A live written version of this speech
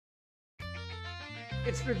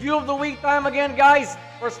It's review of the week time again, guys.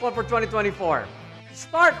 First one for 2024.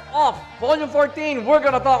 Start off, Volume 14, we're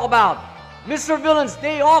gonna talk about Mr. Villain's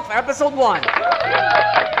Day Off, Episode 1.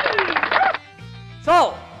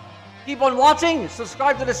 So, keep on watching,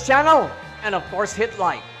 subscribe to this channel, and of course, hit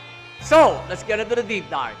like. So, let's get into the deep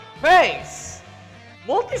dive. Face!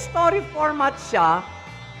 Multi-story format siya.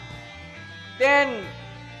 Then,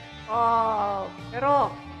 pero,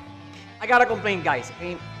 I gotta complain, guys.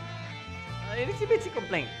 Okay? It's a bitsy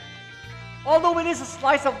complaint. Although it is a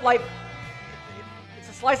slice of life, it's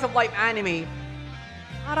a slice of life anime,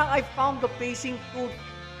 parang I found the pacing too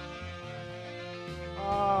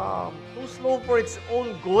slow for its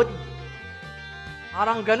own good.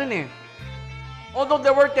 Parang ganun eh. Although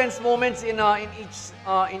there were tense moments in each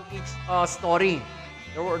story,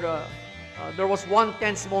 there was one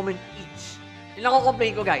tense moment each. Yung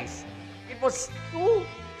nako-complain ko, guys, it was too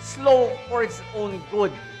slow for its own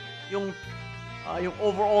good. Yung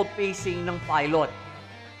overall pacing ng pilot.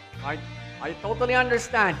 I totally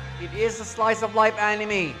understand. It is a slice of life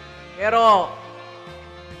anime. Pero,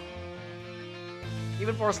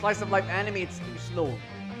 even for a slice of life anime, it's too slow.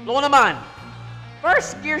 Slow naman.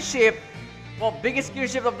 First gear shift, well, biggest gear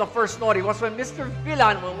shift of the first story was when Mr.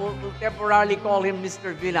 Villain, we'll temporarily call him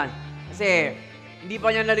Mr. Villain. Kasi, hindi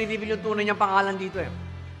pa niya nare-reveal yung tunay niyang pangalan dito eh.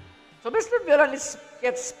 So, Mr. Villain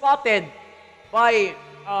gets spotted by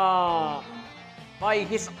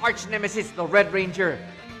his arch nemesis, the Red Ranger.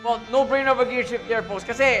 Well, no brain of a gear shift there, folks.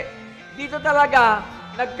 Kasi dito talaga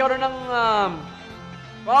nagkaroon ng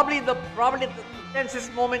probably the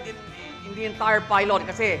tensest moment in the entire pilot.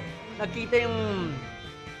 Kasi nakita yung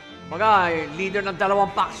leader ng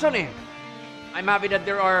dalawang faction eh. I'm happy that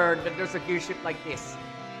there's a gear shift like this.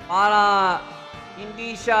 Para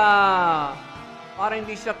hindi siya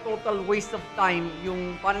total waste of time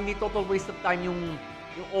yung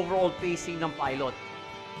overall pacing ng pilot.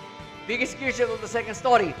 Biggest gear shift of the second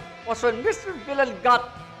story was when Mr. Villain got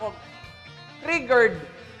triggered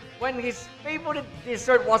when his favorite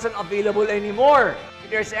dessert wasn't available anymore. If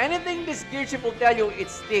there's anything this gear shift will tell you,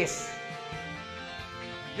 it's this.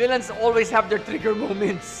 Villains always have their trigger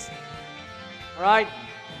moments. Alright?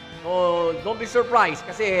 So, don't be surprised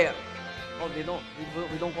kasi we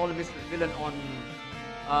don't call him Mr. Villain for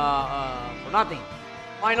nothing.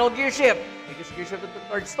 Final gear shift, biggest gear shift of the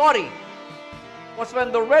third story, was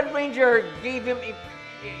when the Red Ranger gave him a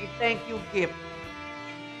thank you gift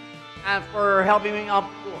and for helping him out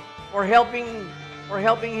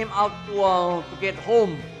to get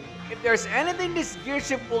home. If there's anything this gear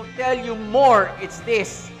shift will tell you more, it's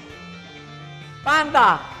this.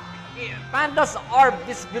 Pandas are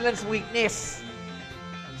this villain's weakness.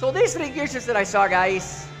 So these three gear shifts that I saw,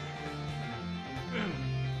 guys.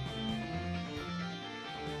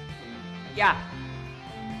 Yeah.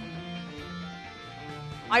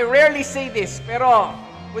 I rarely say this, pero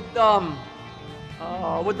with the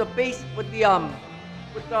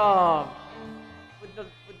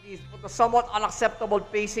somewhat unacceptable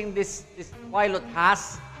pacing this pilot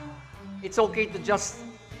has, it's okay to just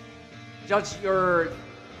judge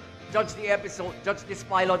this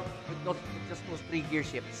pilot with just those three gear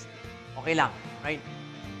shifts. Okay lang, right?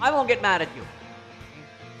 I won't get mad at you.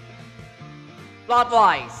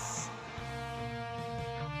 Plot-wise,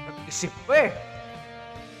 nag-isip ko eh.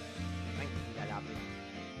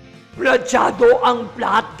 Planchado ang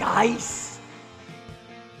plot, guys.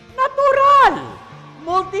 Natural.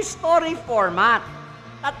 Multi-story format.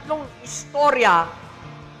 Tatlong istorya.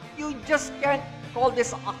 You just can't call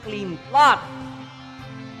this a clean plot.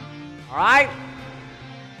 Alright?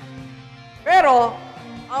 Pero,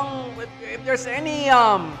 if there's any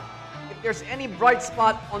bright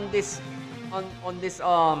spot on this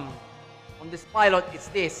pilot, it's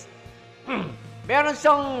this. Meron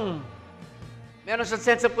siyang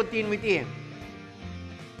sense of continuity.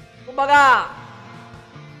 Kumbaga,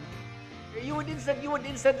 you would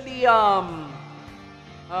instantly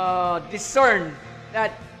discern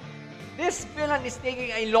that this villain is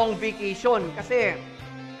taking a long vacation kasi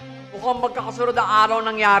mukhang magkakasunod na araw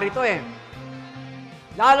nangyari to eh.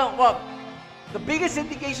 The biggest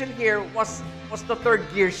indication here was the third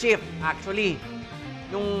gear shift actually.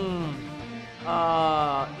 Nung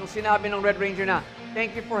sinabi ng Red Ranger na,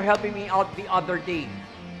 "Thank you for helping me out the other day."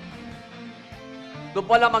 Doon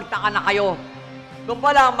pala magtaka na kayo. Doon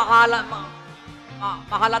pala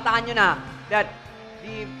makalataan nyo na that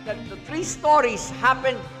the three stories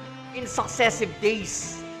happened in successive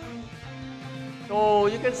days. So,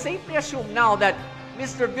 you can safely assume now that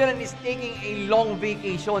Mr. Villain is taking a long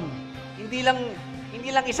vacation. Hindi lang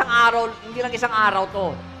isang araw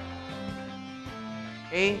to.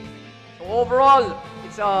 Okay? So overall,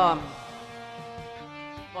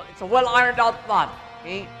 Well, it's a well ironed out plot.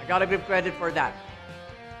 Okay, I gotta give credit for that.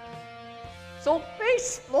 So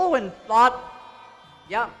pace, flow, and plot,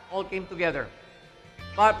 yeah, all came together.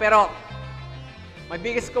 Pero my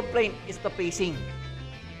biggest complaint is the pacing.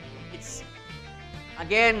 It's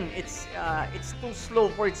again, it's too slow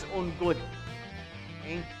for its own good.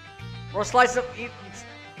 Okay, for a slice of it's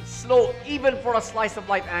slow even for a slice of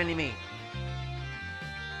life anime.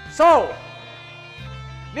 So,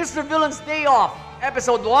 Mr. Villain's Day Off,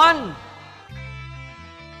 episode 1.